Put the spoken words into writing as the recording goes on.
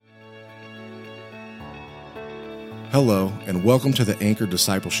Hello, and welcome to the Anchor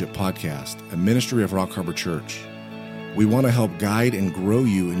Discipleship Podcast, a ministry of Rock Harbor Church. We want to help guide and grow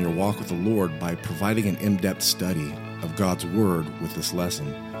you in your walk with the Lord by providing an in-depth study of God's Word with this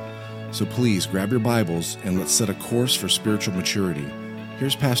lesson. So please grab your Bibles and let's set a course for spiritual maturity.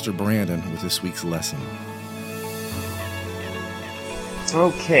 Here's Pastor Brandon with this week's lesson.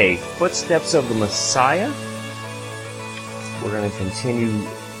 Okay, Footsteps of the Messiah. We're going to continue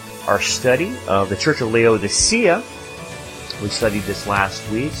our study of the Church of Laodicea. We studied this last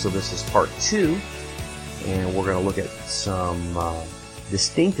week, so this is part 2. And we're going to look at some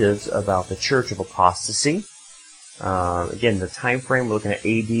distinctives about the Church of Apostasy. Again, the time frame, we're looking at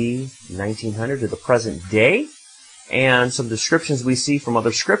AD 1900 to the present day. And some descriptions we see from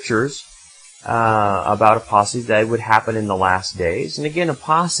other scriptures about apostasy that would happen in the last days. And again,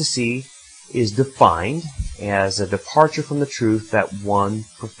 apostasy is defined as a departure from the truth that one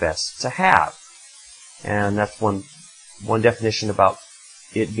professed to have. And that's one definition about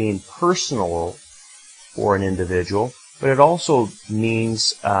it being personal for an individual. But it also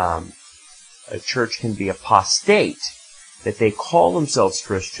means a church can be apostate, that they call themselves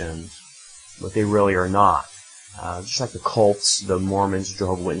Christians, but they really are not. Just like the cults, the Mormons,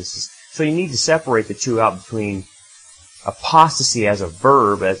 Jehovah's Witnesses. So you need to separate the two out between apostasy as a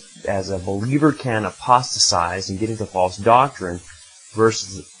verb, as a believer can apostatize and get into false doctrine,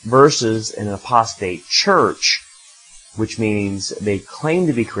 versus an apostate church, which means they claim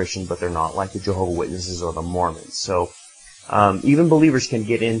to be Christian, but they're not, like the Jehovah's Witnesses or the Mormons. So even believers can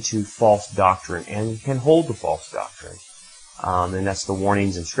get into false doctrine and can hold to false doctrine. And that's the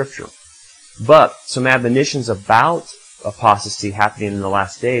warnings in Scripture. But some admonitions about apostasy happening in the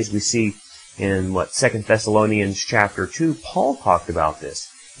last days, we see in 2 Thessalonians chapter 2, Paul talked about this.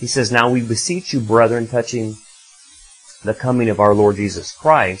 He says, "Now we beseech you, brethren, touching the coming of our Lord Jesus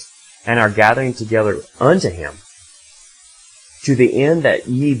Christ, and our gathering together unto him, to the end that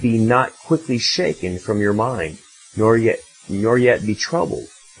ye be not quickly shaken from your mind, nor yet be troubled,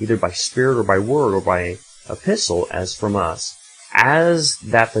 either by spirit or by word or by epistle, as from us, as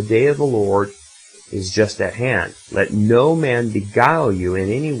that the day of the Lord is just at hand. Let no man beguile you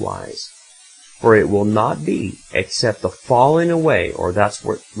in any wise, for it will not be, except the falling away," or that's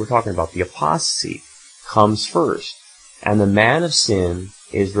what we're talking about, the apostasy, "comes first, and the man of sin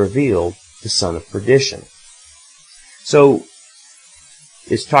is revealed, the son of perdition." So,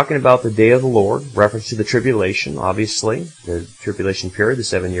 it's talking about the day of the Lord, reference to the tribulation, obviously, the tribulation period, the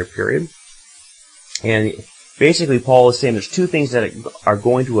 7-year period. And basically, Paul is saying there's two things that are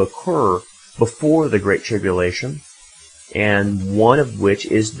going to occur before the Great Tribulation, and one of which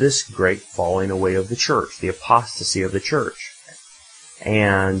is this great falling away of the church, the apostasy of the church.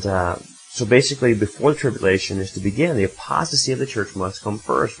 And so basically, before the tribulation is to begin, the apostasy of the church must come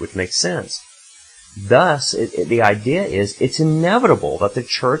first, which makes sense. Thus, the idea is it's inevitable that the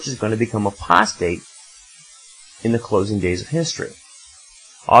church is going to become apostate in the closing days of history.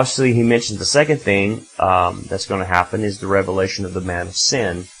 Obviously, he mentions the second thing that's going to happen is the revelation of the man of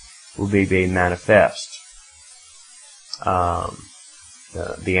sin will be made manifest,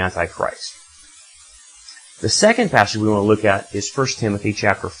 the Antichrist. The second passage we want to look at is 1 Timothy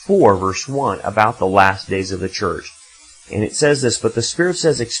chapter 4, verse 1, about the last days of the church. And it says this, "But the Spirit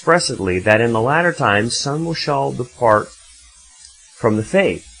says expressly that in the latter times some shall depart from the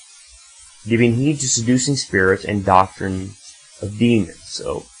faith, giving heed to seducing spirits and doctrine of demons."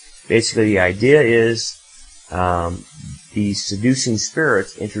 So basically the idea is these seducing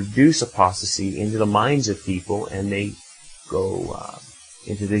spirits introduce apostasy into the minds of people, and they go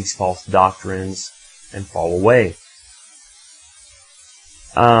into these false doctrines and fall away.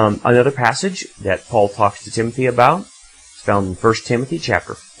 Another passage that Paul talks to Timothy about is found in 1 Timothy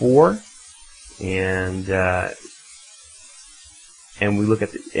chapter 4, and we look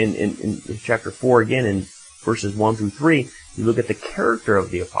at in chapter 4 again in verses 1 through 3. You look at the character of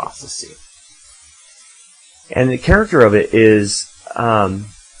the apostasy, and the character of it is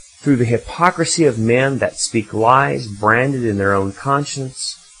through the hypocrisy of men that speak lies, branded in their own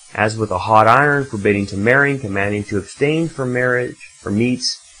conscience, as with a hot iron, forbidding to marry, commanding to abstain from marriage, for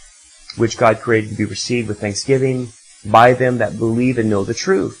meats which God created to be received with thanksgiving by them that believe and know the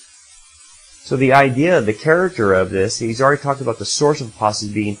truth. So the idea, the character of this, he's already talked about the source of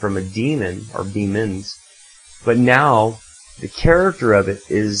apostasy being from a demon, or demons, but now the character of it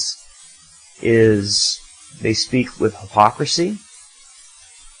is they speak with hypocrisy,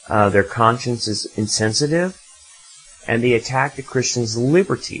 their conscience is insensitive, and they attack the Christian's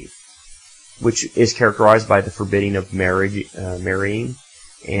liberty, which is characterized by the forbidding of marrying,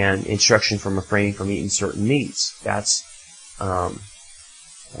 and instruction from refraining from eating certain meats. That's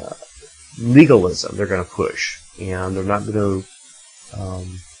legalism they're going to push and they're not going to,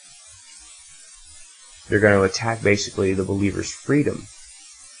 they're going to attack basically the believer's freedom.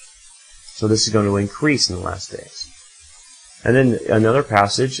 So this is going to increase in the last days. And then another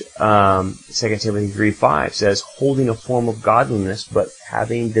passage, 2 Timothy 3:5 says, holding a form of godliness, but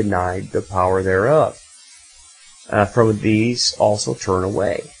having denied the power thereof. From these also turn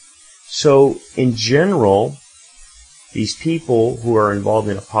away. So in general, these people who are involved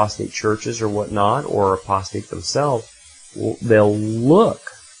in apostate churches or whatnot, or apostate themselves, they'll look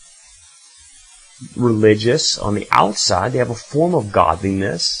religious on the outside. They have a form of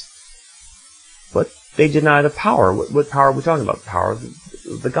godliness, but they deny the power. What power are we talking about? The power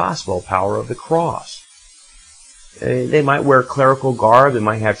of the gospel, power of the cross. They might wear clerical garb. They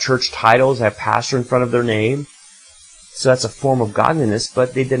might have church titles, have pastor in front of their name. So that's a form of godliness,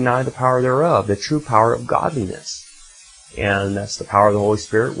 but they deny the power thereof, the true power of godliness. And that's the power of the Holy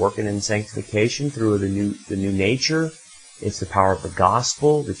Spirit working in sanctification through the new nature. It's the power of the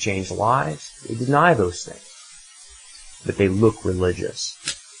gospel to change lives. They deny those things, but they look religious.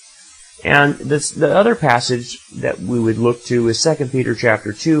 And the other passage that we would look to is 2 Peter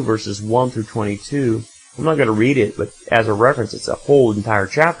chapter 2, verses 1 through 22. I'm not going to read it, but as a reference, it's a whole entire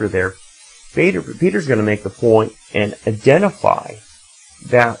chapter there. Peter's going to make the point and identify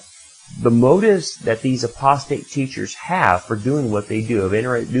that the motives that these apostate teachers have for doing what they do, of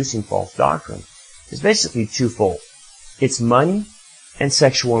introducing false doctrine, is basically twofold. It's money and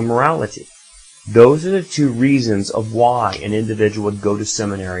sexual immorality. Those are the two reasons of why an individual would go to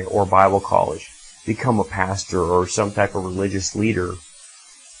seminary or Bible college, become a pastor or some type of religious leader,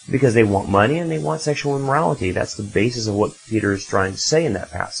 because they want money and they want sexual immorality. That's the basis of what Peter is trying to say in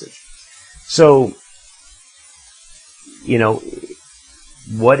that passage. So,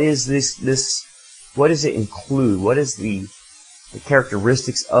 what is this? What does it include? What is the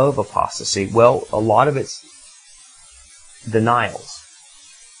characteristics of apostasy? Well, a lot of it's denials.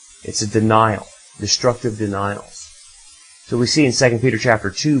 It's a denial, destructive denials. So we see in 2 Peter chapter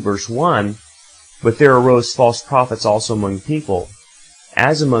 2, verse 1, but there arose false prophets also among people,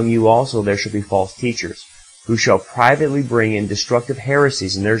 as among you also there shall be false teachers, who shall privately bring in destructive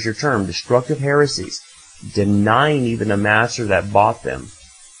heresies, and there's your term, destructive heresies, denying even the master that bought them,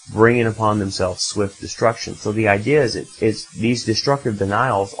 bringing upon themselves swift destruction. So the idea is these destructive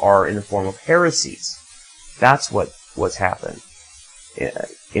denials are in the form of heresies. That's what's happened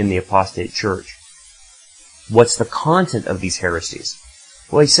in the apostate church. What's the content of these heresies?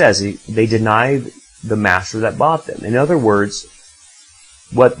 Well, he says they deny the master that bought them. In other words,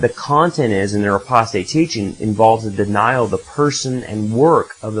 what the content is in their apostate teaching involves a denial of the person and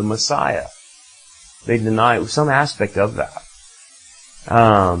work of the Messiah. They deny some aspect of that.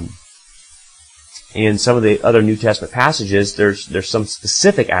 In some of the other New Testament passages, there's some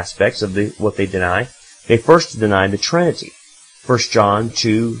specific aspects of what they deny. They first deny the Trinity. 1 John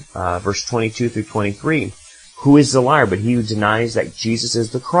 2, verse 22 through 23. Who is the liar but he who denies that Jesus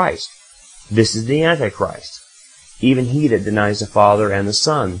is the Christ? This is the Antichrist. Even he that denies the Father and the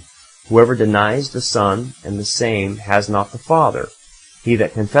Son. Whoever denies the Son and the same has not the Father. He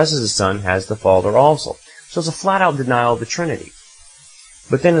that confesses the Son has the Father also. So it's a flat-out denial of the Trinity.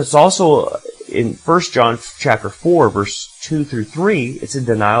 But then it's also in 1 John chapter 4, verse 2 through 3, it's a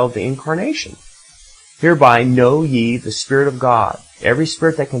denial of the incarnation. Hereby know ye the Spirit of God. Every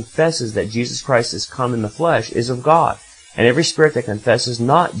spirit that confesses that Jesus Christ is come in the flesh is of God. And every spirit that confesses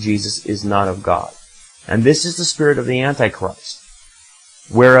not Jesus is not of God. And this is the spirit of the Antichrist,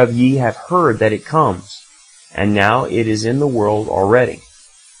 whereof ye have heard that it comes, and now it is in the world already.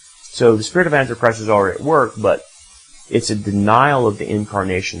 So the spirit of Antichrist is already at work, but it's a denial of the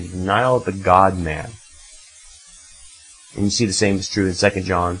incarnation, denial of the God-man. And you see the same is true in 2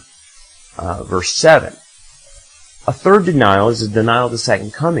 John verse 7. A third denial is a denial of the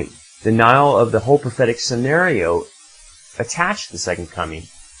second coming. Denial of the whole prophetic scenario attached to the second coming.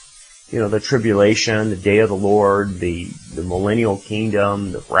 The tribulation, the day of the Lord, the millennial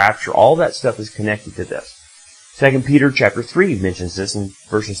kingdom, the rapture, all that stuff is connected to this. 2 Peter chapter 3 mentions this in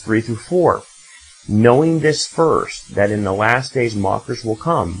verses 3 through 4. Knowing this first, that in the last days mockers will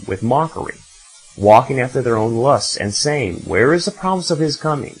come with mockery, walking after their own lusts, and saying, where is the promise of his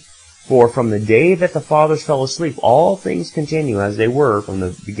coming? For from the day that the fathers fell asleep, all things continue as they were from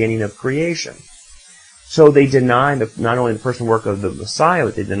the beginning of creation. So they deny not only the person and work of the Messiah,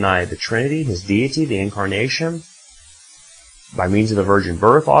 but they deny the Trinity, his deity, the incarnation, by means of the virgin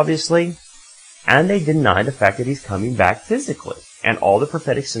birth, obviously, and they deny the fact that he's coming back physically, and all the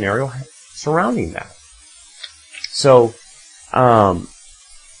prophetic scenario surrounding that. So,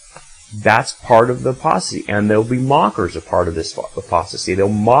 that's part of the apostasy, and there'll be mockers a part of this apostasy. They'll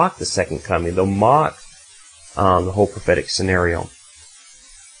mock the second coming. They'll mock the whole prophetic scenario.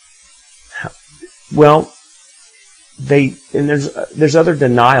 Well, there's other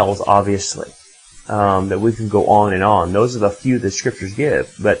denials, obviously, that we can go on and on. Those are the few that Scriptures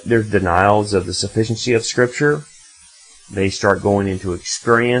give. But there's denials of the sufficiency of Scripture. They start going into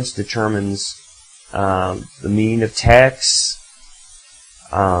experience determines the meaning of texts.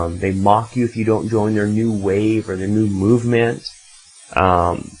 They mock you if you don't join their new wave or their new movement.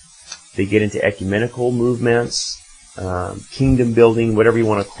 They get into ecumenical movements, kingdom building, whatever you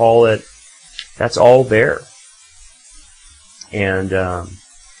want to call it. That's all there. And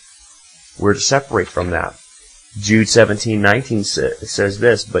we're to separate from that. Jude 17:19 says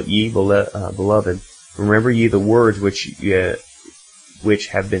this, "But ye, beloved, remember ye the words which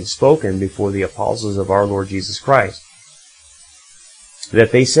have been spoken before the apostles of our Lord Jesus Christ,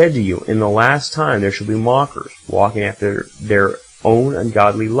 that they said to you, in the last time there shall be mockers, walking after their own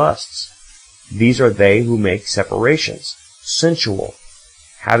ungodly lusts. These are they who make separations, sensual,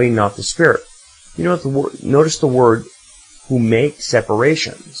 having not the Spirit." You know, notice the word, who make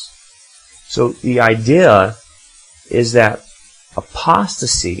separations. So the idea is that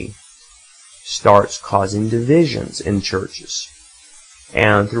apostasy starts causing divisions in churches.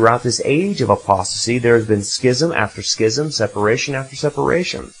 And throughout this age of apostasy, there has been schism after schism, separation after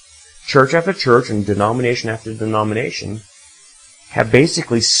separation. Church after church and denomination after denomination have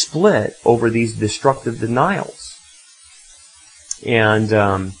basically split over these destructive denials. And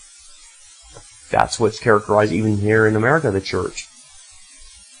that's what's characterized even here in America, the church.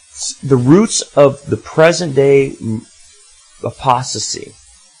 The roots of the present day apostasy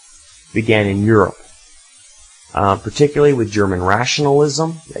began in Europe, particularly with German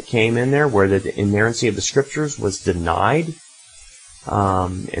rationalism that came in there, where the inerrancy of the Scriptures was denied,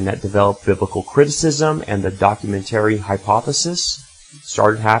 and that developed biblical criticism, and the documentary hypothesis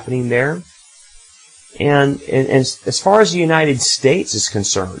started happening there. And as far as the United States is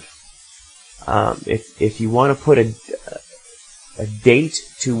concerned, if you want to put a date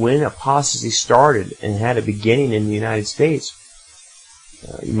to when apostasy started and had a beginning in the United States,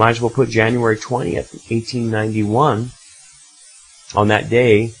 you might as well put January 20th, 1891. On that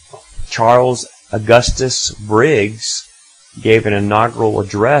day, Charles Augustus Briggs gave an inaugural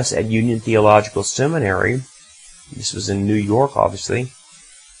address at Union Theological Seminary. This was in New York, obviously.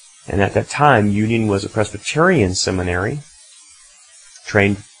 And at that time, Union was a Presbyterian seminary,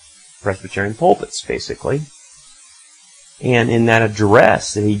 trained Presbyterian pulpits, basically. And in that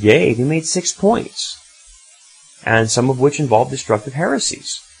address that he gave, he made 6 points, and some of which involved destructive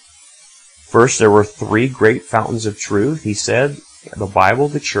heresies. First, there were 3 great fountains of truth. He said, the Bible,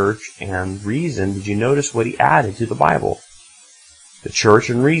 the church, and reason. Did you notice what he added to the Bible? The church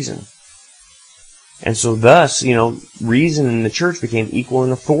and reason. And so thus, reason and the church became equal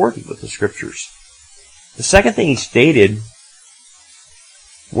in authority with the Scriptures. The second thing he stated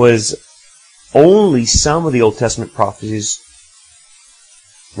was only some of the Old Testament prophecies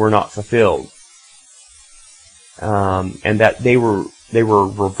were not fulfilled, and that they were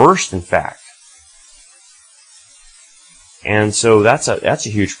reversed, in fact. And so that's a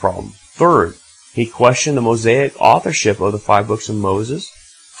huge problem. Third, he questioned the Mosaic authorship of the 5 books of Moses.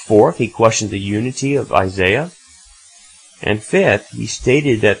 Fourth, he questioned the unity of Isaiah. And fifth, he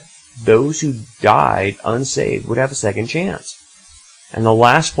stated that those who died unsaved would have a second chance. And the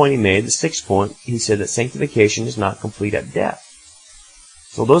last point he made, the 6th point, he said that sanctification is not complete at death.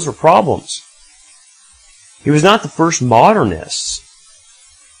 So those are problems. He was not the first modernist,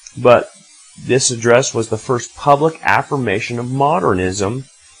 but this address was the first public affirmation of modernism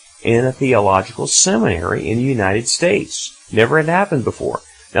in a theological seminary in the United States. Never had happened before.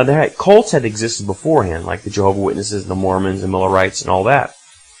 Now, cults had existed beforehand, like the Jehovah's Witnesses, the Mormons, the Millerites, and all that.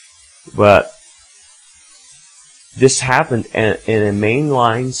 But this happened in a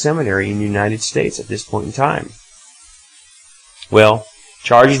mainline seminary in the United States at this point in time. Well,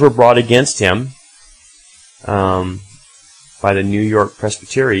 charges were brought against him by the New York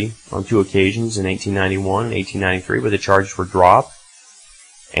Presbytery on 2 occasions in 1891 and 1893, but the charges were dropped.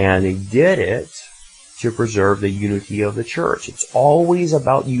 And they did it to preserve the unity of the church. It's always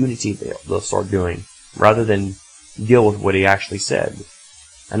about unity they'll start doing, rather than deal with what he actually said.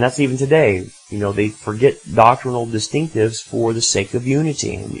 And that's even today. They forget doctrinal distinctives for the sake of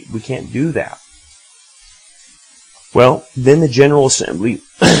unity, and we can't do that. Well, then the General Assembly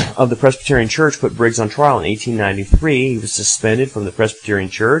of the Presbyterian Church put Briggs on trial in 1893. He was suspended from the Presbyterian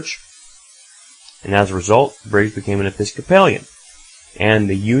Church, and as a result, Briggs became an Episcopalian. And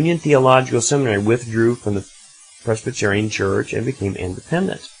the Union Theological Seminary withdrew from the Presbyterian Church and became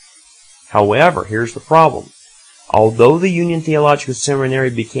independent. However, here's the problem. Although the Union Theological Seminary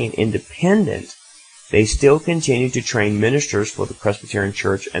became independent, they still continued to train ministers for the Presbyterian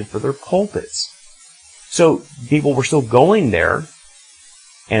Church and for their pulpits. So people were still going there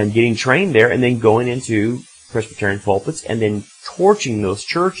and getting trained there and then going into Presbyterian pulpits and then torching those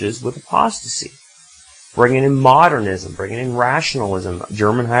churches with apostasy, bringing in modernism, bringing in rationalism,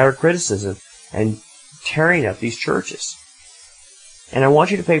 German higher criticism, and tearing up these churches. And I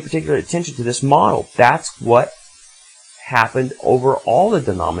want you to pay particular attention to this model. That's what happened over all the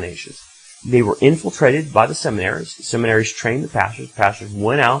denominations. They were infiltrated by the seminaries. The seminaries trained the pastors. The pastors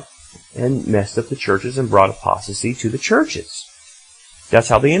went out and messed up the churches and brought apostasy to the churches. That's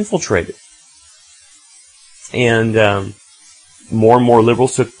how they infiltrated. And more and more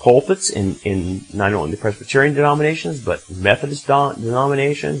liberals took pulpits in not only the Presbyterian denominations, but Methodist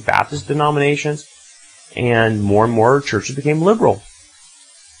denominations, Baptist denominations, and more churches became liberal.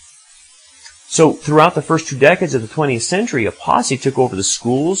 So throughout the first 2 decades of the 20th century, apostasy took over the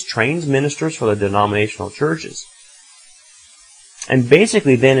schools, trained ministers for the denominational churches. And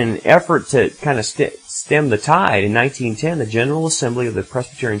basically then in an effort to kind of stem the tide, in 1910, the General Assembly of the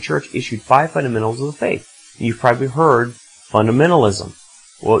Presbyterian Church issued 5 fundamentals of the faith. You've probably heard fundamentalism.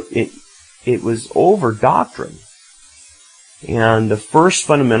 Well, it was over doctrine. And the first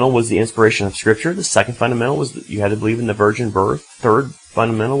fundamental was the inspiration of Scripture. The second fundamental was that you had to believe in the virgin birth. Third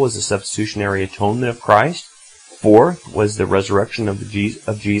fundamental was the substitutionary atonement of Christ. Fourth was the resurrection of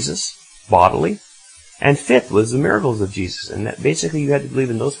Jesus bodily. And fifth was the miracles of Jesus. And that basically you had to believe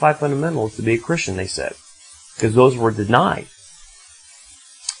in those 5 fundamentals to be a Christian, they said. Because those were denied.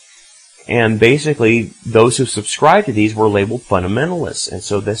 And basically, those who subscribed to these were labeled fundamentalists. And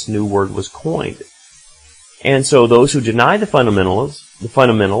so this new word was coined. And so those who denied the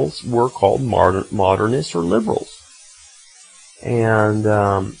fundamentals were called modernists or liberals. And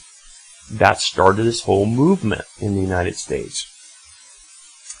that started this whole movement in the United States.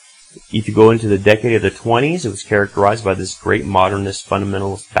 If you go into the decade of the 20s, it was characterized by this great modernist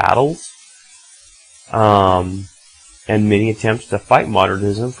fundamentalist battles. And many attempts to fight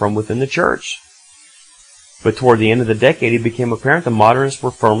modernism from within the church. But toward the end of the decade, it became apparent the modernists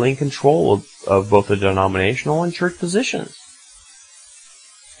were firmly in control of both the denominational and church positions.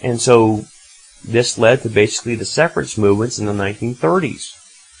 And so this led to basically the separatist movements in the 1930s.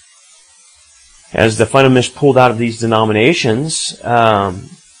 As the fundamentalists pulled out of these denominations,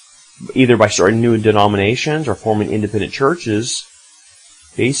 either by starting new denominations or forming independent churches,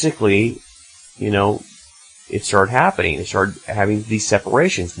 basically, it started happening. They started having these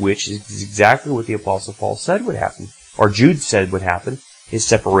separations, which is exactly what the Apostle Paul said would happen, or Jude said would happen. His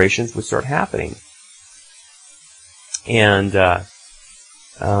separations would start happening. And it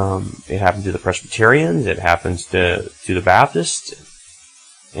happened to the Presbyterians, it happens to the Baptists,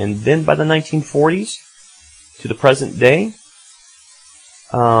 and then by the 1940s, to the present day,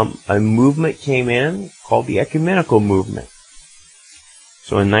 a movement came in called the Ecumenical Movement.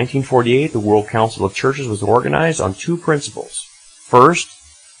 So in 1948, the World Council of Churches was organized on 2 principles. First,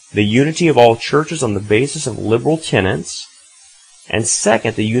 the unity of all churches on the basis of liberal tenets. And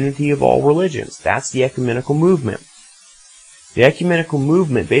second, the unity of all religions. That's the Ecumenical Movement. The Ecumenical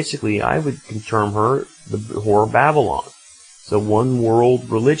Movement, basically, I would term her the Whore of Babylon. It's a one world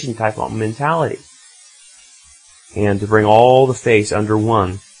religion type of mentality. And to bring all the faiths under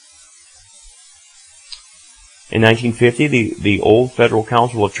one. In 1950, the old Federal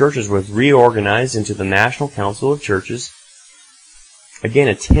Council of Churches was reorganized into the National Council of Churches, again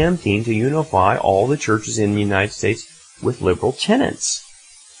attempting to unify all the churches in the United States with liberal tenets.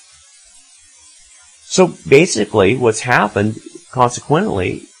 So basically, what's happened,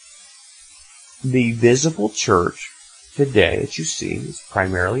 consequently, the visible church today that you see is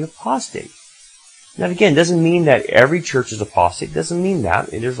primarily apostate. Now again, doesn't mean that every church is apostate. Doesn't mean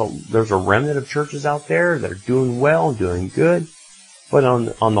that. There's a remnant of churches out there that are doing well and doing good. But on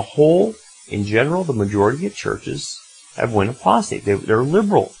the whole, in general, the majority of churches have went apostate. They're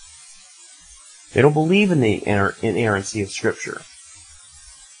liberal. They don't believe in the inerrancy of Scripture.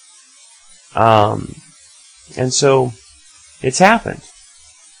 And so, it's happened.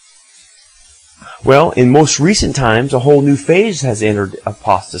 Well, in most recent times, a whole new phase has entered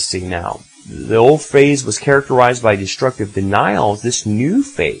apostasy now. The old phase was characterized by destructive denials. This new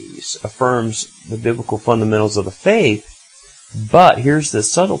phase affirms the biblical fundamentals of the faith, but here's the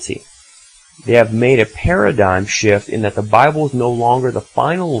subtlety. They have made a paradigm shift in that the Bible is no longer the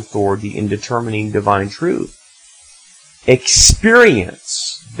final authority in determining divine truth.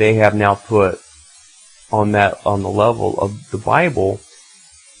 Experience, they have now put on the level of the Bible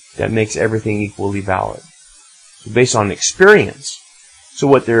that makes everything equally valid. So based on experience. So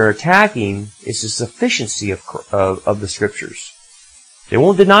what they're attacking is the sufficiency of the Scriptures. They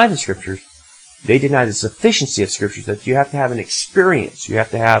won't deny the Scriptures, They deny the sufficiency of Scripture, that you have to have an experience. You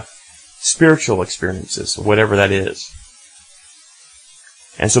have to have spiritual experiences, whatever that is.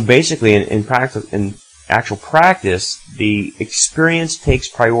 And so basically, in actual practice, the experience takes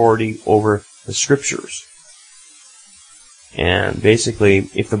priority over the Scriptures. And basically,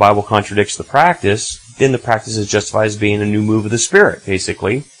 if the Bible contradicts the practice, then the practice is justified as being a new move of the Spirit,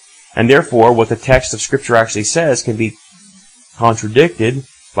 basically. And therefore, what the text of Scripture actually says can be contradicted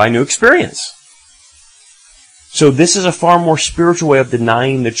by new experience. So this is a far more spiritual way of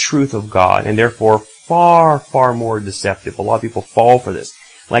denying the truth of God, and therefore far, far more deceptive. A lot of people fall for this,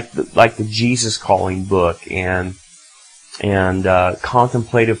 like the Jesus Calling book, and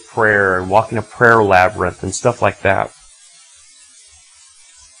contemplative prayer, and walking a prayer labyrinth, and stuff like that.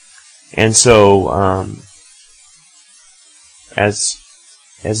 And so, as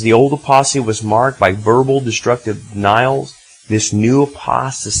the old apostasy was marked by verbal destructive denials, this new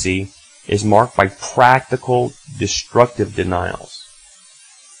apostasy is marked by practical destructive denials.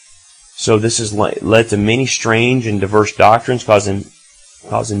 So this has led to many strange and diverse doctrines, causing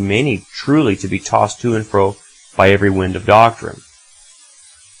many truly to be tossed to and fro by every wind of doctrine,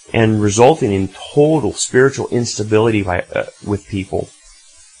 and resulting in total spiritual instability with people.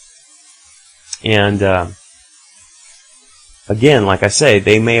 And again, like I say,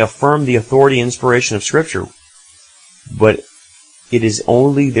 they may affirm the authority and inspiration of Scripture, but it is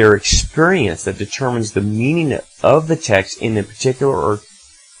only their experience that determines the meaning of the text in particular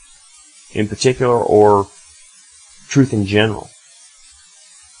or truth in general.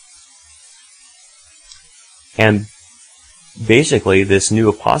 And basically, this new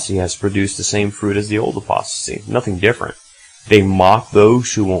apostasy has produced the same fruit as the old apostasy. Nothing different. They mock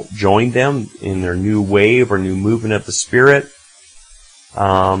those who won't join them in their new wave or new movement of the Spirit.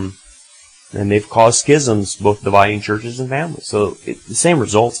 And they've caused schisms, both dividing churches and families. So the same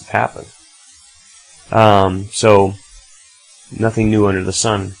results have happened. So nothing new under the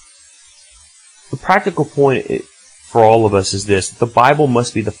sun. The practical point for all of us is this: the Bible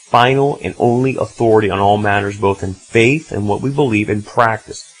must be the final and only authority on all matters, both in faith and what we believe, in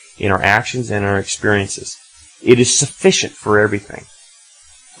practice, in our actions and our experiences. It is sufficient for everything.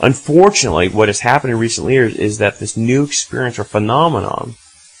 Unfortunately, what has happened in recent years is that this new experience or phenomenon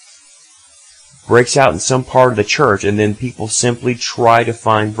breaks out in some part of the church, and then people simply try to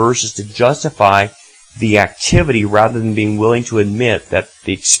find verses to justify the activity rather than being willing to admit that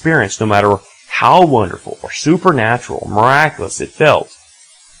the experience, no matter how wonderful or supernatural or miraculous it felt,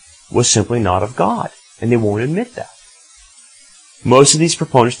 was simply not of God. And they won't admit that. Most of these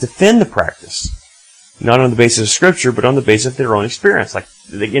proponents defend the practice, not on the basis of Scripture, but on the basis of their own experience, like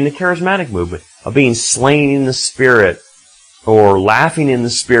in the charismatic movement, of being slain in the Spirit, or laughing in the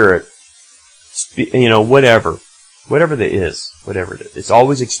Spirit, whatever that is, whatever it is. It's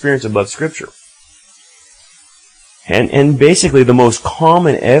always experience above Scripture. And basically the most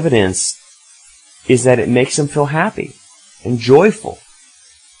common evidence is that it makes them feel happy and joyful.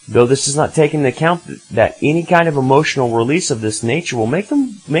 Though this is not taking into account that any kind of emotional release of this nature will make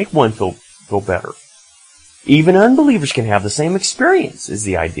one feel better. Even unbelievers can have the same experience, is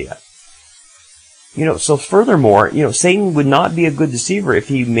the idea. So furthermore, Satan would not be a good deceiver if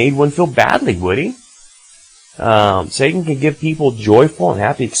he made one feel badly, would he? Satan can give people joyful and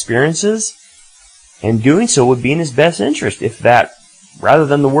happy experiences, and doing so would be in his best interest if that, rather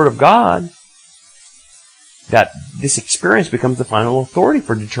than the Word of God, that this experience becomes the final authority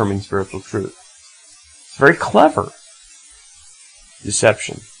for determining spiritual truth. It's very clever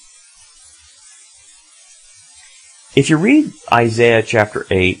deception. If you read Isaiah chapter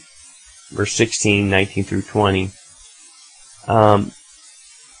 8, verse 16, 19 through 20,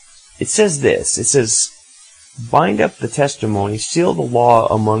 it says this. It says, "Bind up the testimony, seal the law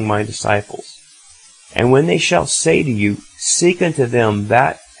among my disciples. And when they shall say to you, seek unto them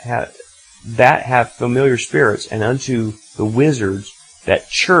that have familiar spirits, and unto the wizards that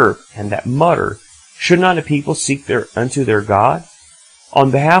chirp and that mutter, should not a people seek unto their God?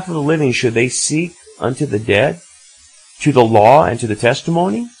 On behalf of the living should they seek unto the dead, to the law and to the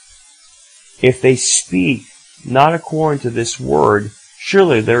testimony? If they speak not according to this word,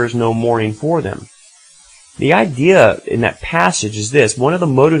 surely there is no mourning for them." The idea in that passage is this: one of the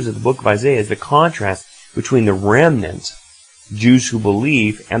motives of the book of Isaiah is the contrast between the remnant, Jews who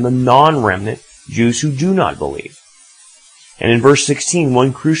believe, and the non-remnant, Jews who do not believe. And in verse 16,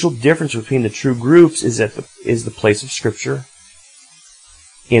 one crucial difference between the two groups is the place of Scripture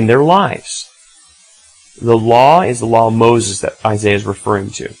in their lives. The law is the law of Moses that Isaiah is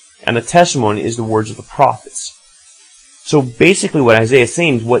referring to, and the testimony is the words of the prophets. So basically what Isaiah is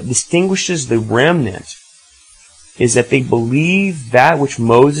saying is what distinguishes the remnant is that they believe that which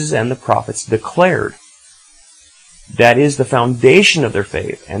Moses and the prophets declared. That is the foundation of their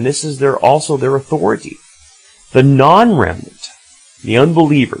faith, and this is also their authority. The non-remnant, the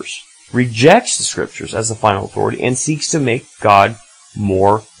unbelievers, rejects the Scriptures as the final authority and seeks to make God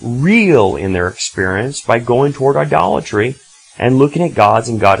more real in their experience by going toward idolatry and looking at gods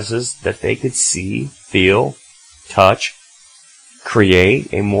and goddesses that they could see, feel, touch,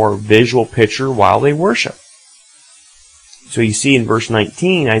 create a more visual picture while they worship. So you see in verse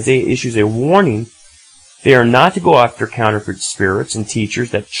 19, Isaiah issues a warning. They are not to go after counterfeit spirits and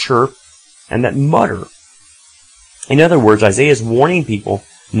teachers that chirp and that mutter. In other words, Isaiah is warning people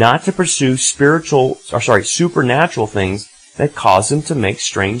not to pursue supernatural things that cause them to make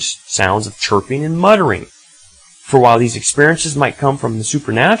strange sounds of chirping and muttering. For while these experiences might come from the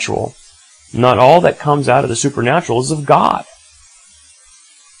supernatural, not all that comes out of the supernatural is of God.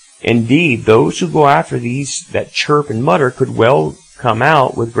 Indeed, those who go after these that chirp and mutter could well come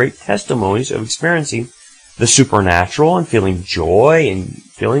out with great testimonies of experiencing the supernatural and feeling joy and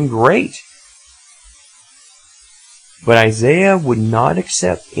feeling great. But Isaiah would not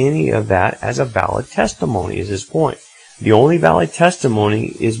accept any of that as a valid testimony, is his point. The only valid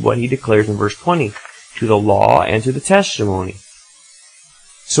testimony is what he declares in verse 20, to the law and to the testimony.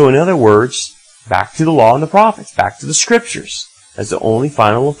 So in other words, back to the law and the prophets, back to the Scriptures as the only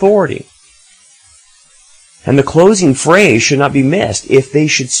final authority. And the closing phrase should not be missed. If they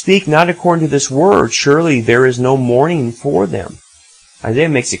should speak not according to this word, surely there is no mourning for them. Isaiah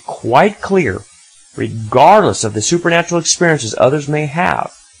makes it quite clear, regardless of the supernatural experiences others may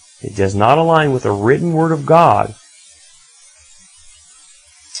have, it does not align with the written word of God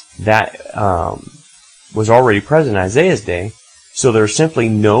that was already present in Isaiah's day, so there's simply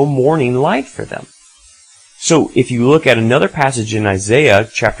no morning light for them. So if you look at another passage in Isaiah,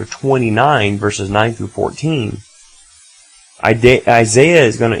 chapter 29, verses 9 through 14, Isaiah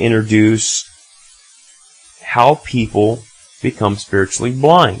is going to introduce how people become spiritually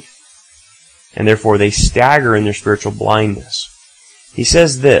blind, and therefore they stagger in their spiritual blindness. He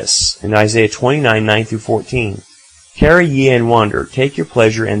says this in Isaiah 29, 9 through 14, Tarry ye and wonder, take your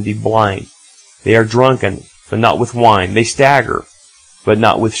pleasure and be blind. They are drunken, but not with wine. They stagger, but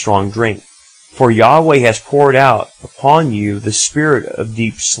not with strong drink. For Yahweh has poured out upon you the spirit of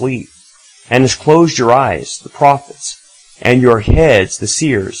deep sleep, and has closed your eyes, the prophets, and your heads, the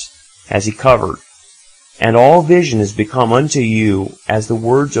seers, has he covered. And all vision is become unto you as the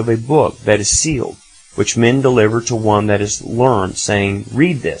words of a book that is sealed, which men deliver to one that is learned, saying,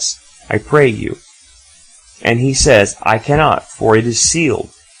 Read this, I pray you. And he says, I cannot, for it is sealed.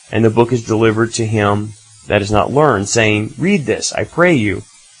 And the book is delivered to him that is not learned, saying, Read this, I pray you.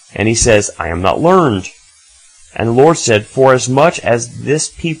 And he says, I am not learned. And the Lord said, Forasmuch as this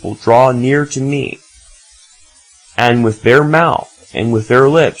people draw near to me, and with their mouth and with their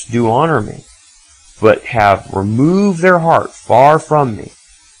lips do honor me, but have removed their heart far from me,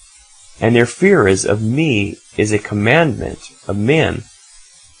 and their fear is of me is a commandment of men,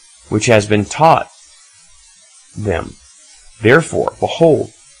 which has been taught them. Therefore,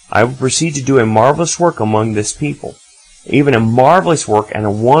 behold, I will proceed to do a marvelous work among this people, even a marvelous work and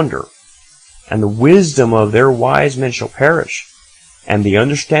a wonder, and the wisdom of their wise men shall perish, and the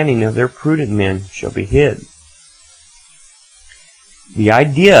understanding of their prudent men shall be hid. The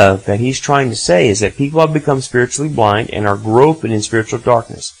idea that he's trying to say is that people have become spiritually blind and are groping in spiritual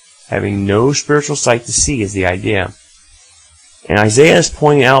darkness, having no spiritual sight to see is the idea. And Isaiah is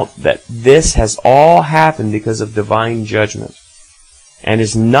pointing out that this has all happened because of divine judgment, and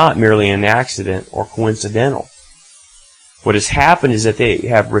is not merely an accident or coincidental. What has happened is that they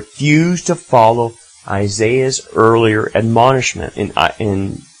have refused to follow Isaiah's earlier admonishment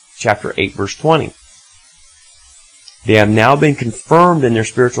in chapter 8, verse 20. They have now been confirmed in their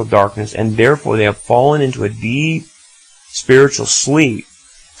spiritual darkness, and therefore they have fallen into a deep spiritual sleep,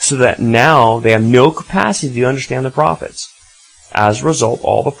 so that now they have no capacity to understand the prophets. As a result,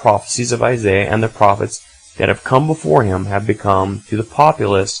 all the prophecies of Isaiah and the prophets that have come before him have become to the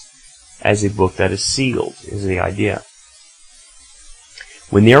populace as a book that is sealed, is the idea.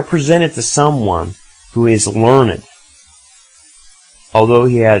 When they are presented to someone who is learned, although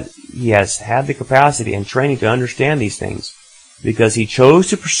he has had the capacity and training to understand these things, because he chose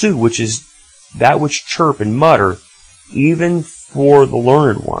to pursue which is that which chirp and mutter, even for the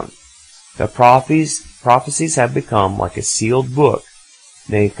learned one, the prophecies have become like a sealed book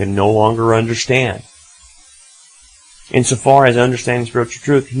they can no longer understand. Insofar as understanding spiritual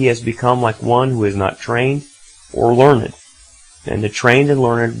truth, he has become like one who is not trained or learned. And the trained and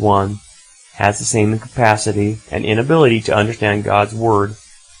learned one has the same capacity and inability to understand God's Word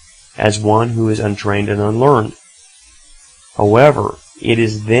as one who is untrained and unlearned. However, it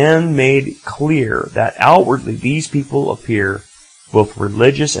is then made clear that outwardly these people appear both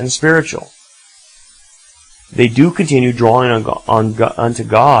religious and spiritual. They do continue drawing unto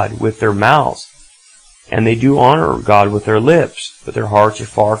God with their mouths, and they do honor God with their lips, but their hearts are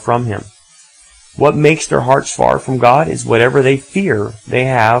far from Him. What makes their hearts far from God is whatever they fear they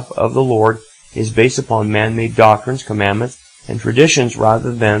have of the Lord is based upon man-made doctrines, commandments, and traditions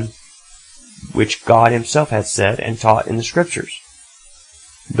rather than which God Himself has said and taught in the Scriptures.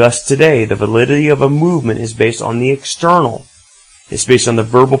 Thus today, the validity of a movement is based on the external. It's based on the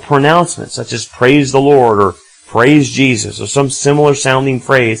verbal pronouncements, such as praise the Lord or praise Jesus or some similar sounding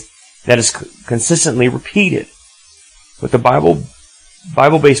phrase that is consistently repeated. What the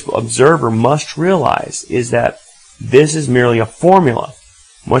Bible-based observer must realize is that this is merely a formula,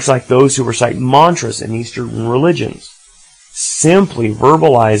 much like those who recite mantras in Eastern religions. Simply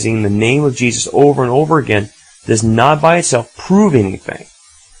verbalizing the name of Jesus over and over again does not by itself prove anything.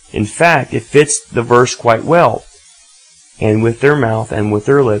 In fact, it fits the verse quite well. And with their mouth and with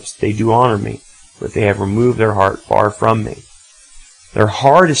their lips they do honor me, but they have removed their heart far from me. Their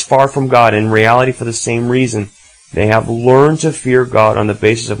heart is far from God in reality for the same reason. They have learned to fear God on the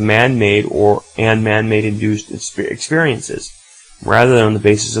basis of man-made and man-made induced experiences, rather than on the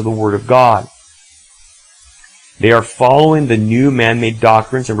basis of the Word of God. They are following the new man-made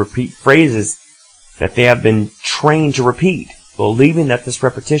doctrines and repeat phrases that they have been trained to repeat, believing that this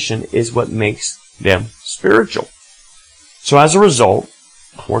repetition is what makes them spiritual. So as a result,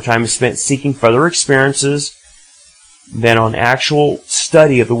 more time is spent seeking further experiences than on actual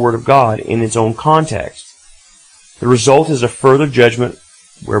study of the Word of God in its own context. The result is a further judgment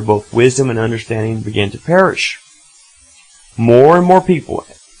where both wisdom and understanding begin to perish. More and more people,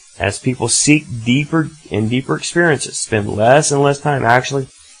 as people seek deeper and deeper experiences, spend less and less time actually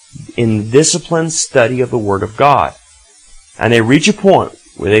in disciplined study of the Word of God. And they reach a point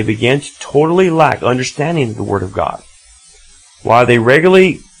where they begin to totally lack understanding of the Word of God. While they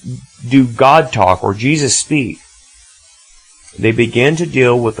regularly do God talk or Jesus speak, they begin to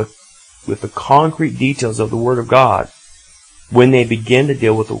deal with the concrete details of the Word of God. When they begin to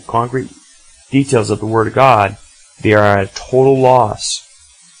deal with the concrete details of the Word of God, they are at a total loss.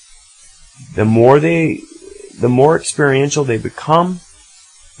 The more experiential they become,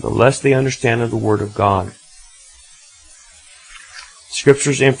 the less they understand of the Word of God.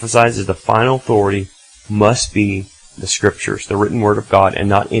 Scriptures emphasizes the final authority must be the Scriptures, the written Word of God, and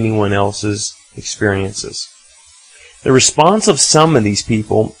not anyone else's experiences. The response of some of these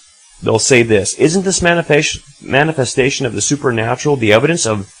people, they'll say this: isn't this manifestation of the supernatural the evidence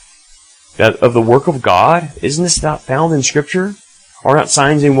of the work of God? Isn't this not found in Scripture? Are not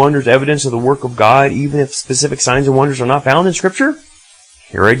signs and wonders evidence of the work of God, even if specific signs and wonders are not found in Scripture?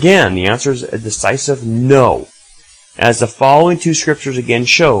 Here again, the answer is a decisive no. As the following two scriptures again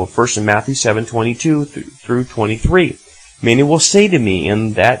show, first in Matthew 7:22 through 23. Many will say to me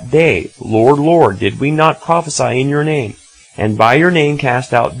in that day, Lord, Lord, did we not prophesy in your name, and by your name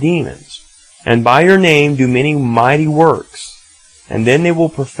cast out demons, and by your name do many mighty works? And then I will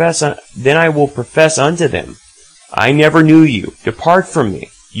profess unto them, I never knew you. Depart from me,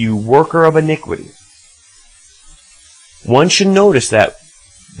 you worker of iniquity. One should notice that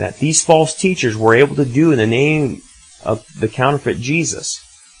these false teachers were able to do in the name of the counterfeit Jesus.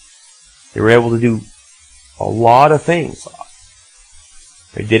 They were able to do a lot of things.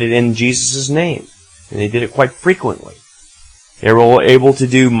 They did it in Jesus' name, and they did it quite frequently. They were able to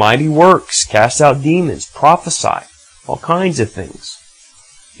do mighty works, cast out demons, prophesy, all kinds of things.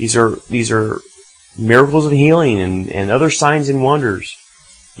 These are miracles of healing and other signs and wonders.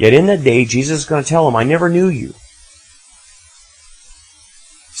 Yet in that day, Jesus is going to tell them, I never knew you.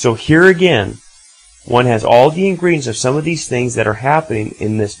 So here again, one has all the ingredients of some of these things that are happening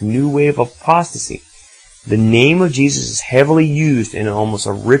in this new wave of apostasy. The name of Jesus is heavily used in almost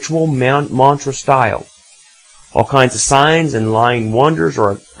a ritual mantra style. All kinds of signs and lying wonders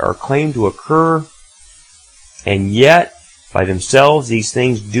are claimed to occur, and yet, by themselves, these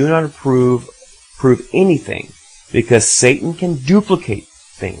things do not prove anything, because Satan can duplicate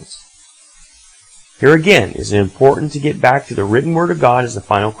things. Here again, is it important to get back to the written Word of God as the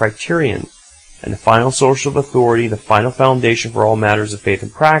final criterion, and the final source of authority, the final foundation for all matters of faith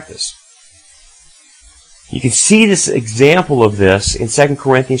and practice. You can see this example of this in 2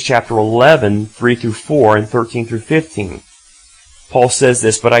 Corinthians chapter 11, 3 through 4, and 13 through 15. Paul says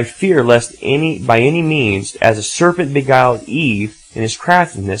this, But I fear lest by any means, as a serpent beguiled Eve in his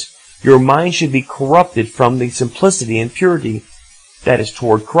craftiness, your mind should be corrupted from the simplicity and purity that is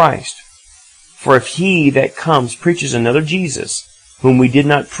toward Christ. For if he that comes preaches another Jesus, whom we did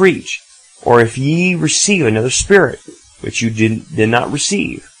not preach, or if ye receive another Spirit, which you did not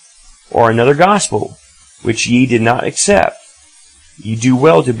receive, or another gospel, which ye did not accept. Ye do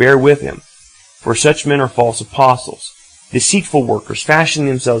well to bear with him. For such men are false apostles, deceitful workers, fashioning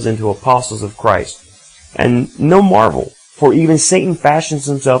themselves into apostles of Christ. And no marvel, for even Satan fashions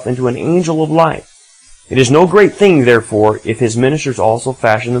himself into an angel of light. It is no great thing, therefore, if his ministers also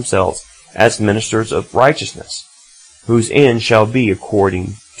fashion themselves as ministers of righteousness, whose end shall be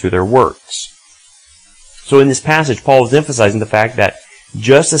according to their works. So in this passage, Paul is emphasizing the fact that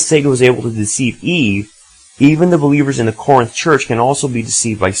just as Satan was able to deceive Eve, even the believers in the Corinth church can also be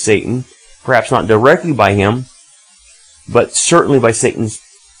deceived by Satan, perhaps not directly by him, but certainly by Satan's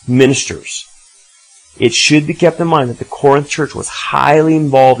ministers. It should be kept in mind that the Corinth church was highly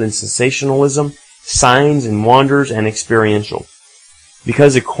involved in sensationalism, signs and wonders, and experiential.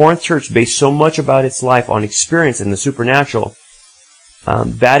 Because the Corinth church based so much about its life on experience and the supernatural,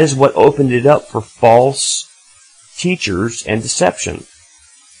 that is what opened it up for false teachers and deception.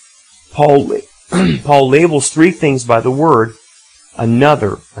 Paul labels three things by the word: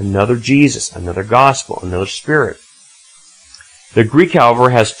 another Jesus, another gospel, another spirit. The Greek, however,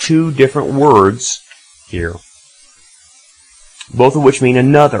 has two different words here, both of which mean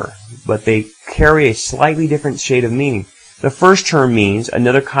another, but they carry a slightly different shade of meaning. The first term means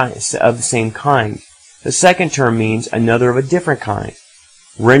another kind of the same kind. The second term means another of a different kind,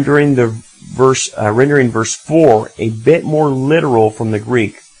 rendering verse 4 a bit more literal from the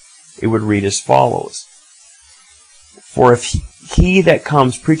Greek. It would read as follows: For if he that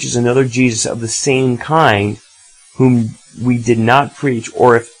comes preaches another Jesus of the same kind, whom we did not preach,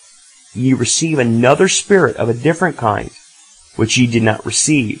 or if ye receive another spirit of a different kind, which ye did not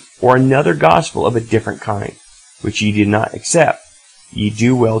receive, or another gospel of a different kind, which ye did not accept, ye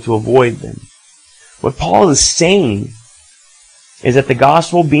do well to avoid them. What Paul is saying is that the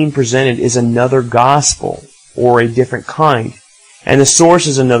gospel being presented is another gospel, or a different kind, and the source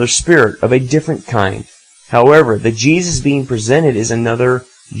is another spirit of a different kind. However, the Jesus being presented is another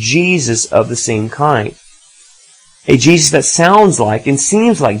Jesus of the same kind. A Jesus that sounds like and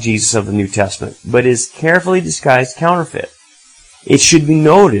seems like Jesus of the New Testament, but is carefully disguised counterfeit. It should be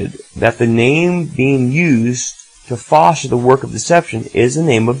noted that the name being used to foster the work of deception is the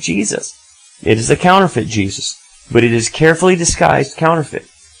name of Jesus. It is a counterfeit Jesus, but it is carefully disguised counterfeit,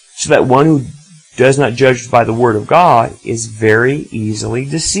 so that one who does not judge by the word of God is very easily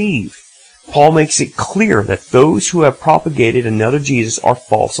deceived. Paul makes it clear that those who have propagated another Jesus are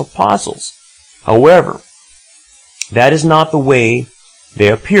false apostles. However, that is not the way they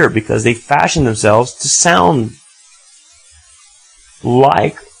appear, because they fashion themselves to sound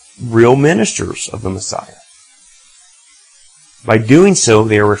like real ministers of the Messiah. By doing so,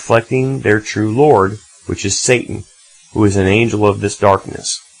 they are reflecting their true Lord, which is Satan, who is an angel of this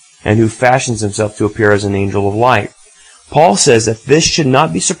darkness, and who fashions himself to appear as an angel of light. Paul says that this should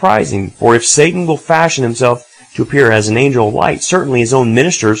not be surprising, for if Satan will fashion himself to appear as an angel of light, certainly his own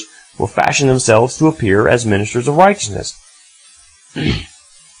ministers will fashion themselves to appear as ministers of righteousness.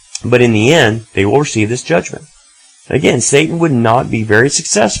 But in the end, they will receive this judgment. Again, Satan would not be very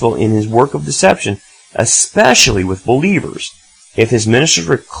successful in his work of deception, especially with believers, if his ministers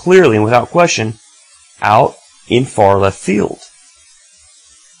were clearly and without question out in far left field.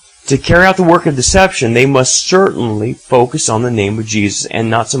 To carry out the work of deception, they must certainly focus on the name of Jesus and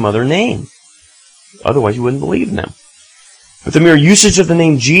not some other name. Otherwise, you wouldn't believe in them. But the mere usage of the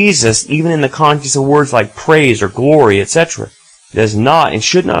name Jesus, even in the context of words like praise or glory, etc., does not and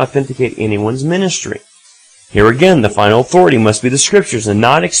should not authenticate anyone's ministry. Here again, the final authority must be the Scriptures and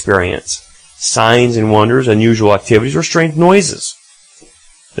not experience, signs and wonders, unusual activities, or strange noises.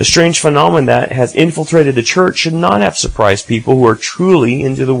 The strange phenomenon that has infiltrated the church should not have surprised people who are truly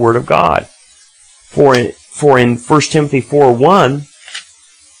into the Word of God. For in 1 Timothy 4:1,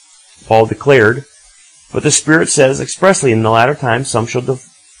 Paul declared, "But the Spirit says expressly, in the latter times some shall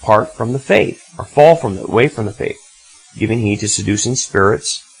depart from the faith, or fall away from the faith, giving heed to seducing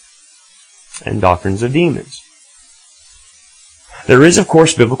spirits and doctrines of demons." There is, of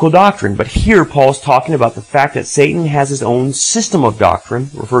course, biblical doctrine, but here Paul is talking about the fact that Satan has his own system of doctrine,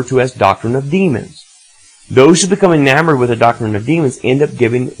 referred to as doctrine of demons. Those who become enamored with the doctrine of demons end up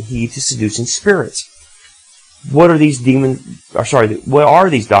giving heed to seducing spirits. What are these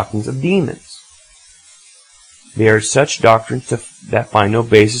doctrines of demons? They are such doctrines that find no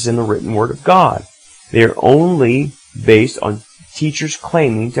basis in the written Word of God. They are only based on teachers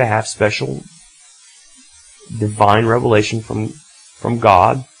claiming to have special divine revelation from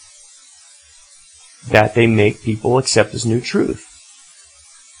God that they make people accept as new truth.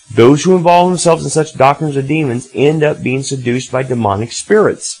 Those who involve themselves in such doctrines of demons end up being seduced by demonic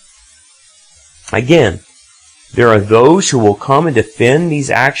spirits. Again, There are those who will come and defend these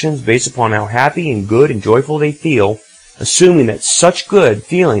actions based upon how happy and good and joyful they feel, assuming that such good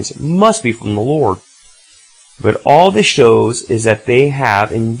feelings must be from the Lord. But all this shows is that they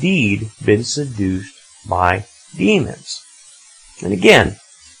have indeed been seduced by demons. And again,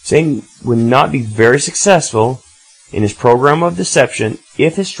 Satan would not be very successful in his program of deception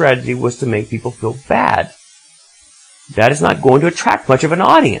if his strategy was to make people feel bad. That is not going to attract much of an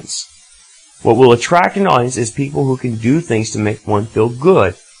audience. What will attract an audience is people who can do things to make one feel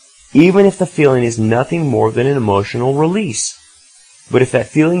good, even if the feeling is nothing more than an emotional release. But if that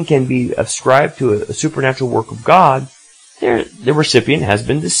feeling can be ascribed to a supernatural work of God, the recipient has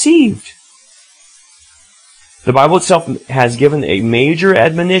been deceived. The Bible itself has given a major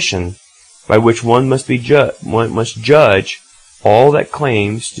admonition by which one must judge all that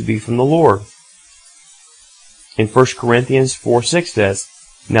claims to be from the Lord. In 1 Corinthians 4:6 says,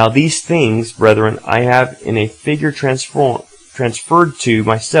 "Now these things, brethren, I have in a figure transferred to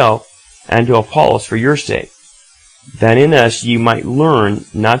myself and to Apollos for your sake, that in us ye might learn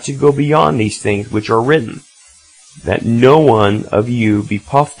not to go beyond these things which are written, that no one of you be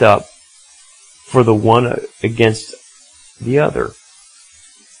puffed up for the one against the other."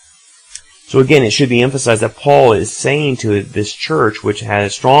 So again, it should be emphasized that Paul is saying to this church, which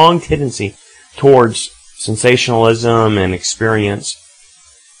has a strong tendency towards sensationalism and experience,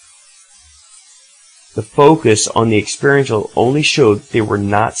 the focus on the experiential only showed that they were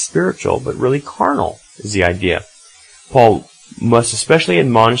not spiritual, but really carnal, is the idea. Paul must especially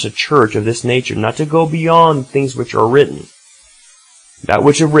admonish a church of this nature not to go beyond things which are written. That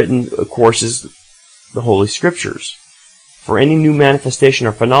which is written, of course, is the Holy Scriptures. For any new manifestation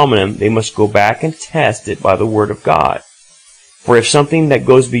or phenomenon, they must go back and test it by the Word of God. For if something that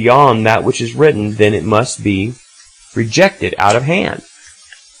goes beyond that which is written, then it must be rejected out of hand.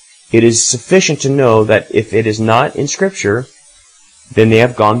 It is sufficient to know that if it is not in Scripture, then they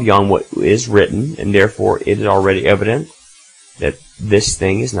have gone beyond what is written, and therefore it is already evident that this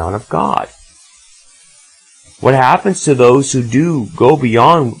thing is not of God. What happens to those who do go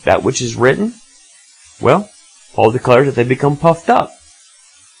beyond that which is written? Well, Paul declares that they become puffed up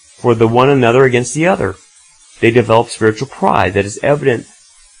for the one another against the other. They develop spiritual pride that is evident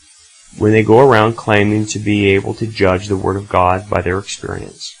when they go around claiming to be able to judge the Word of God by their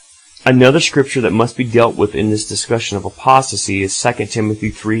experience. Another scripture that must be dealt with in this discussion of apostasy is 2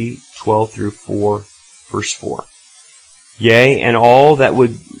 Timothy 3:12 through 4, verse 4. "Yea, and all that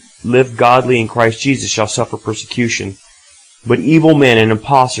would live godly in Christ Jesus shall suffer persecution. But evil men and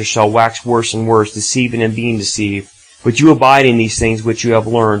impostors shall wax worse and worse, deceiving and being deceived. But you abide in these things which you have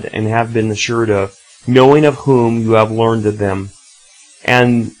learned and have been assured of, knowing of whom you have learned of them,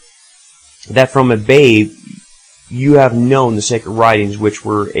 and that from a babe you have known the sacred writings which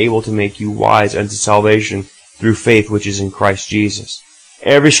were able to make you wise unto salvation through faith which is in Christ Jesus.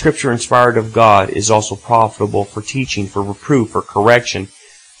 Every scripture inspired of God is also profitable for teaching, for reproof, for correction,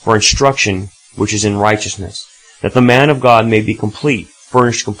 for instruction which is in righteousness, that the man of God may be complete,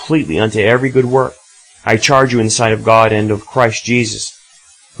 furnished completely unto every good work. I charge you in the sight of God and of Christ Jesus,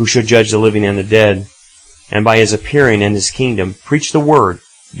 who shall judge the living and the dead, and by his appearing and his kingdom, preach the word,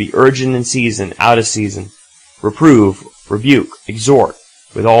 be urgent in season, out of season, reprove, rebuke, exhort,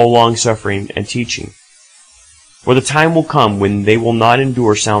 with all longsuffering and teaching. For the time will come when they will not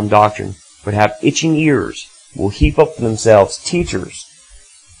endure sound doctrine, but have itching ears, will heap up for themselves teachers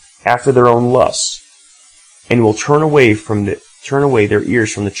after their own lusts, and will turn away their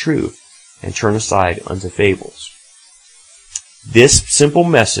ears from the truth, and turn aside unto fables." This simple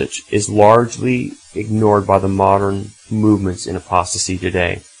message is largely ignored by the modern movements in apostasy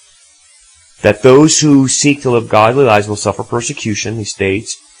today. That those who seek to live godly lives will suffer persecution, he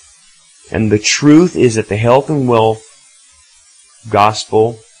states, and the truth is that the health and wealth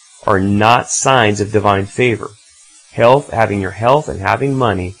gospel are not signs of divine favor. Having your health and having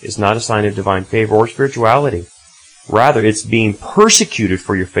money is not a sign of divine favor or spirituality. Rather, it's being persecuted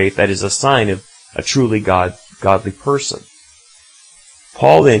for your faith that is a sign of a truly godly person.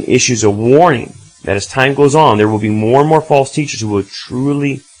 Paul then issues a warning that as time goes on, there will be more and more false teachers who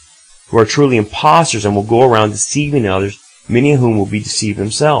are truly imposters and will go around deceiving others, many of whom will be deceived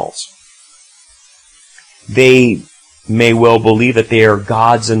themselves. They may well believe that they are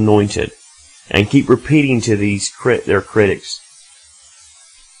God's anointed and keep repeating to their critics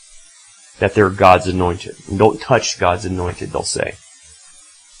that they're God's anointed. And don't touch God's anointed, they'll say.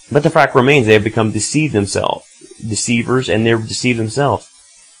 But the fact remains, they have become deceivers, and they're deceived themselves.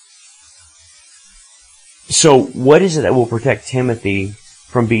 So what is it that will protect Timothy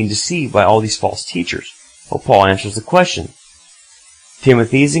from being deceived by all these false teachers? Well, Paul answers the question.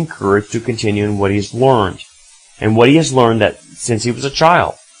 Timothy is encouraged to continue in what he has learned. and what he has learned that since he was a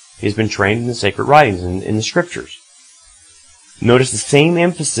child. He has been trained in the sacred writings and in the scriptures. Notice the same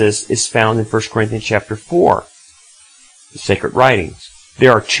emphasis is found in 1 Corinthians chapter 4, the sacred writings.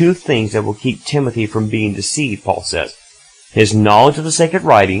 There are two things that will keep Timothy from being deceived, Paul says. His knowledge of the sacred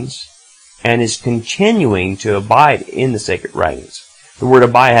writings and his continuing to abide in the sacred writings. The word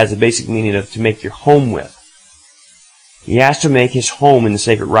abide has a basic meaning of to make your home with. He has to make his home in the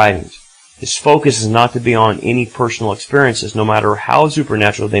sacred writings. His focus is not to be on any personal experiences, no matter how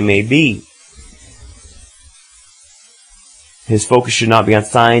supernatural they may be. His focus should not be on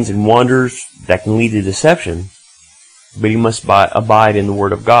signs and wonders that can lead to deception, but he must abide in the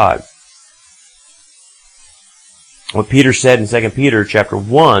Word of God. What Peter said in 2 Peter chapter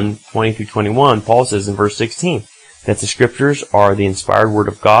 1, 20 through 21, Paul says in verse 16, that the Scriptures are the inspired Word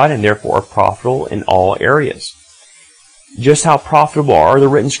of God and therefore are profitable in all areas. Just how profitable are the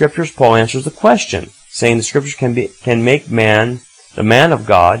written Scriptures? Paul answers the question, saying the Scriptures can make man, the man of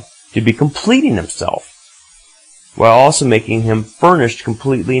God, to be complete in himself, while also making him furnished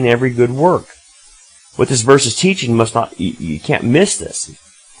completely in every good work. What this verse is teaching you can't miss this.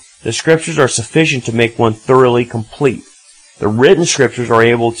 The Scriptures are sufficient to make one thoroughly complete. The written Scriptures are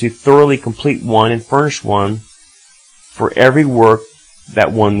able to thoroughly complete one and furnish one for every work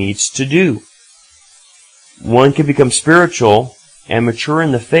that one needs to do. One can become spiritual and mature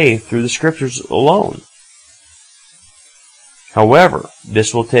in the faith through the Scriptures alone. However,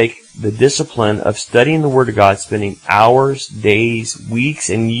 this will take the discipline of studying the Word of God, spending hours, days, weeks,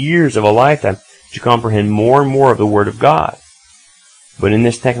 and years of a lifetime to comprehend more and more of the Word of God. But in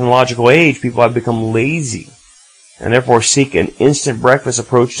this technological age, people have become lazy and therefore seek an instant breakfast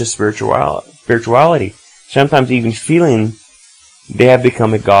approach to spirituality, sometimes even feeling they have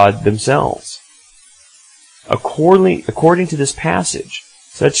become a god themselves. According to this passage,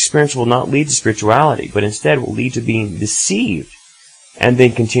 such experience will not lead to spirituality, but instead will lead to being deceived and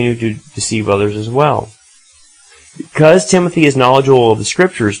then continue to deceive others as well. Because Timothy is knowledgeable of the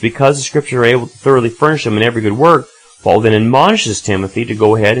Scriptures, because the Scriptures are able to thoroughly furnish him in every good work, Paul then admonishes Timothy to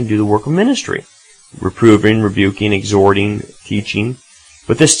go ahead and do the work of ministry, reproving, rebuking, exhorting, teaching.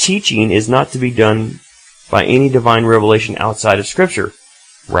 But this teaching is not to be done by any divine revelation outside of Scripture.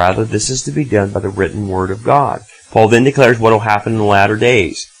 Rather, this is to be done by the written Word of God. Paul then declares what will happen in the latter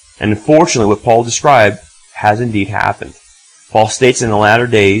days. And unfortunately, what Paul described has indeed happened. Paul states in the latter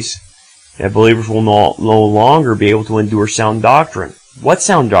days that believers will no longer be able to endure sound doctrine. What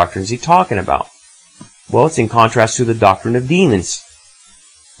sound doctrine is he talking about? Well, it's in contrast to the doctrine of demons,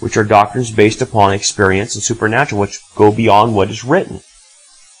 which are doctrines based upon experience and supernatural, which go beyond what is written.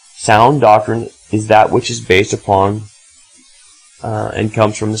 Sound doctrine is that which is based upon and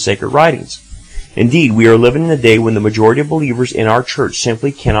comes from the sacred writings. Indeed, we are living in a day when the majority of believers in our church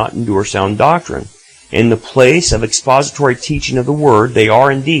simply cannot endure sound doctrine. In the place of expository teaching of the Word, they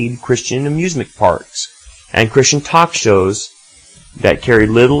are indeed Christian amusement parks and Christian talk shows that carry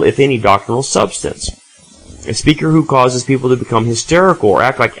little, if any, doctrinal substance. A speaker who causes people to become hysterical or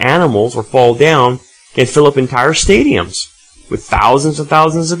act like animals or fall down can fill up entire stadiums with thousands and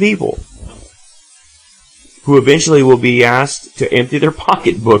thousands of people who eventually will be asked to empty their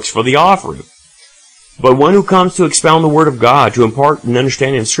pocketbooks for the offering. But one who comes to expound the Word of God, to impart an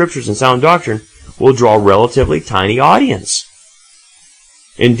understanding of Scriptures and sound doctrine, will draw a relatively tiny audience.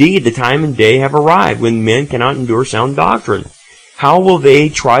 Indeed, the time and day have arrived when men cannot endure sound doctrine. How will they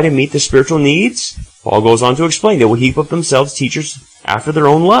try to meet the spiritual needs? Paul goes on to explain, they will heap up themselves teachers after their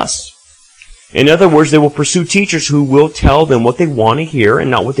own lusts. In other words, they will pursue teachers who will tell them what they want to hear and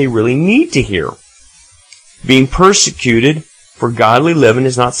not what they really need to hear. Being persecuted for godly living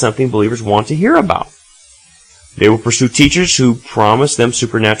is not something believers want to hear about. They will pursue teachers who promise them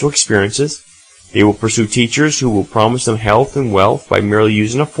supernatural experiences. They will pursue teachers who will promise them health and wealth by merely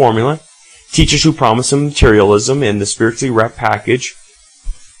using a formula. Teachers who promise them materialism and the spiritually wrapped package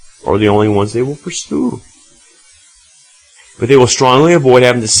are the only ones they will pursue. But they will strongly avoid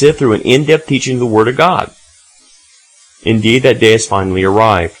having to sit through an in-depth teaching of the Word of God. Indeed, that day has finally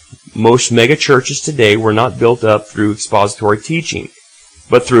arrived. Most mega churches today were not built up through expository teaching,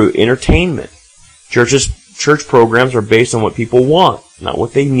 but through entertainment. Church programs are based on what people want, not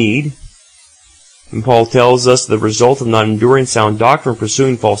what they need. And Paul tells us the result of not enduring sound doctrine,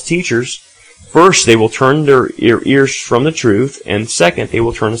 pursuing false teachers. First, they will turn their ears from the truth, and second, they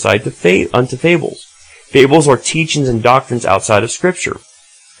will turn aside unto fables. Fables are teachings and doctrines outside of Scripture.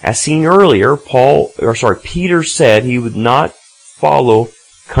 As seen earlier, Peter said he would not follow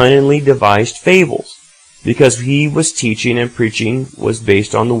cunningly devised fables, because he was teaching and preaching was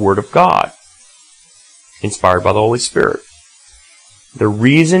based on the Word of God, inspired by the Holy Spirit. The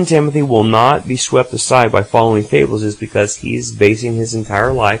reason Timothy will not be swept aside by following fables is because he's basing his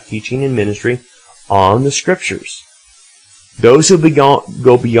entire life, teaching and ministry, on the Scriptures. Those who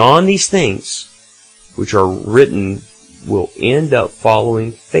go beyond these things, which are written, will end up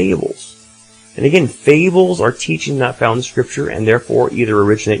following fables. And again, fables are teaching not found in Scripture and therefore either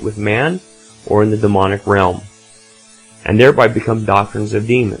originate with man or in the demonic realm, and thereby become doctrines of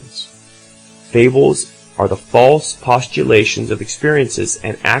demons. Fables are the false postulations of experiences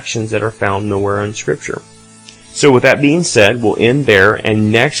and actions that are found nowhere in Scripture. So with that being said, we'll end there,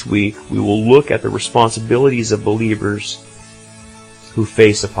 and next week we will look at the responsibilities of believers who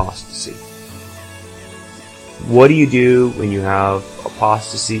face apostasy. What do you do when you have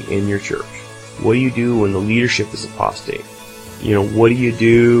apostasy in your church? What do you do when the leadership is apostate? What do you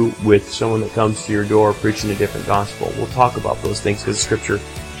do with someone that comes to your door preaching a different gospel? We'll talk about those things because Scripture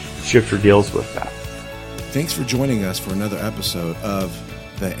deals with that. Thanks for joining us for another episode of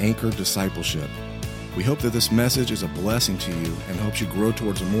The Anchor Discipleship. We hope that this message is a blessing to you and helps you grow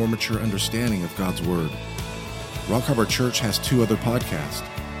towards a more mature understanding of God's Word. Rock Harbor Church has 2 other podcasts.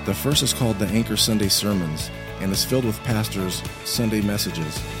 The first is called The Anchor Sunday Sermons and is filled with pastors' Sunday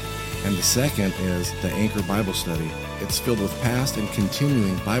messages. And the second is The Anchor Bible Study. It's filled with past and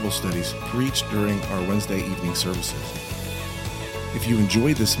continuing Bible studies preached during our Wednesday evening services. If you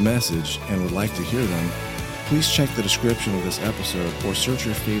enjoyed this message and would like to hear them, please check the description of this episode or search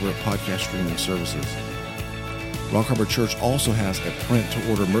your favorite podcast streaming services. Rock Harbor Church also has a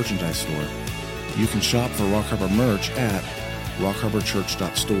print-to-order merchandise store. You can shop for Rock Harbor merch at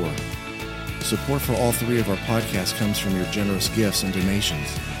rockharborchurch.store. Support for all 3 of our podcasts comes from your generous gifts and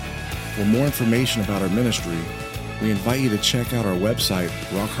donations. For more information about our ministry, we invite you to check out our website,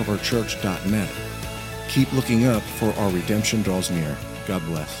 rockharborchurch.net. Keep looking up, for our redemption draws near. God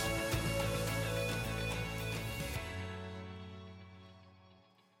bless.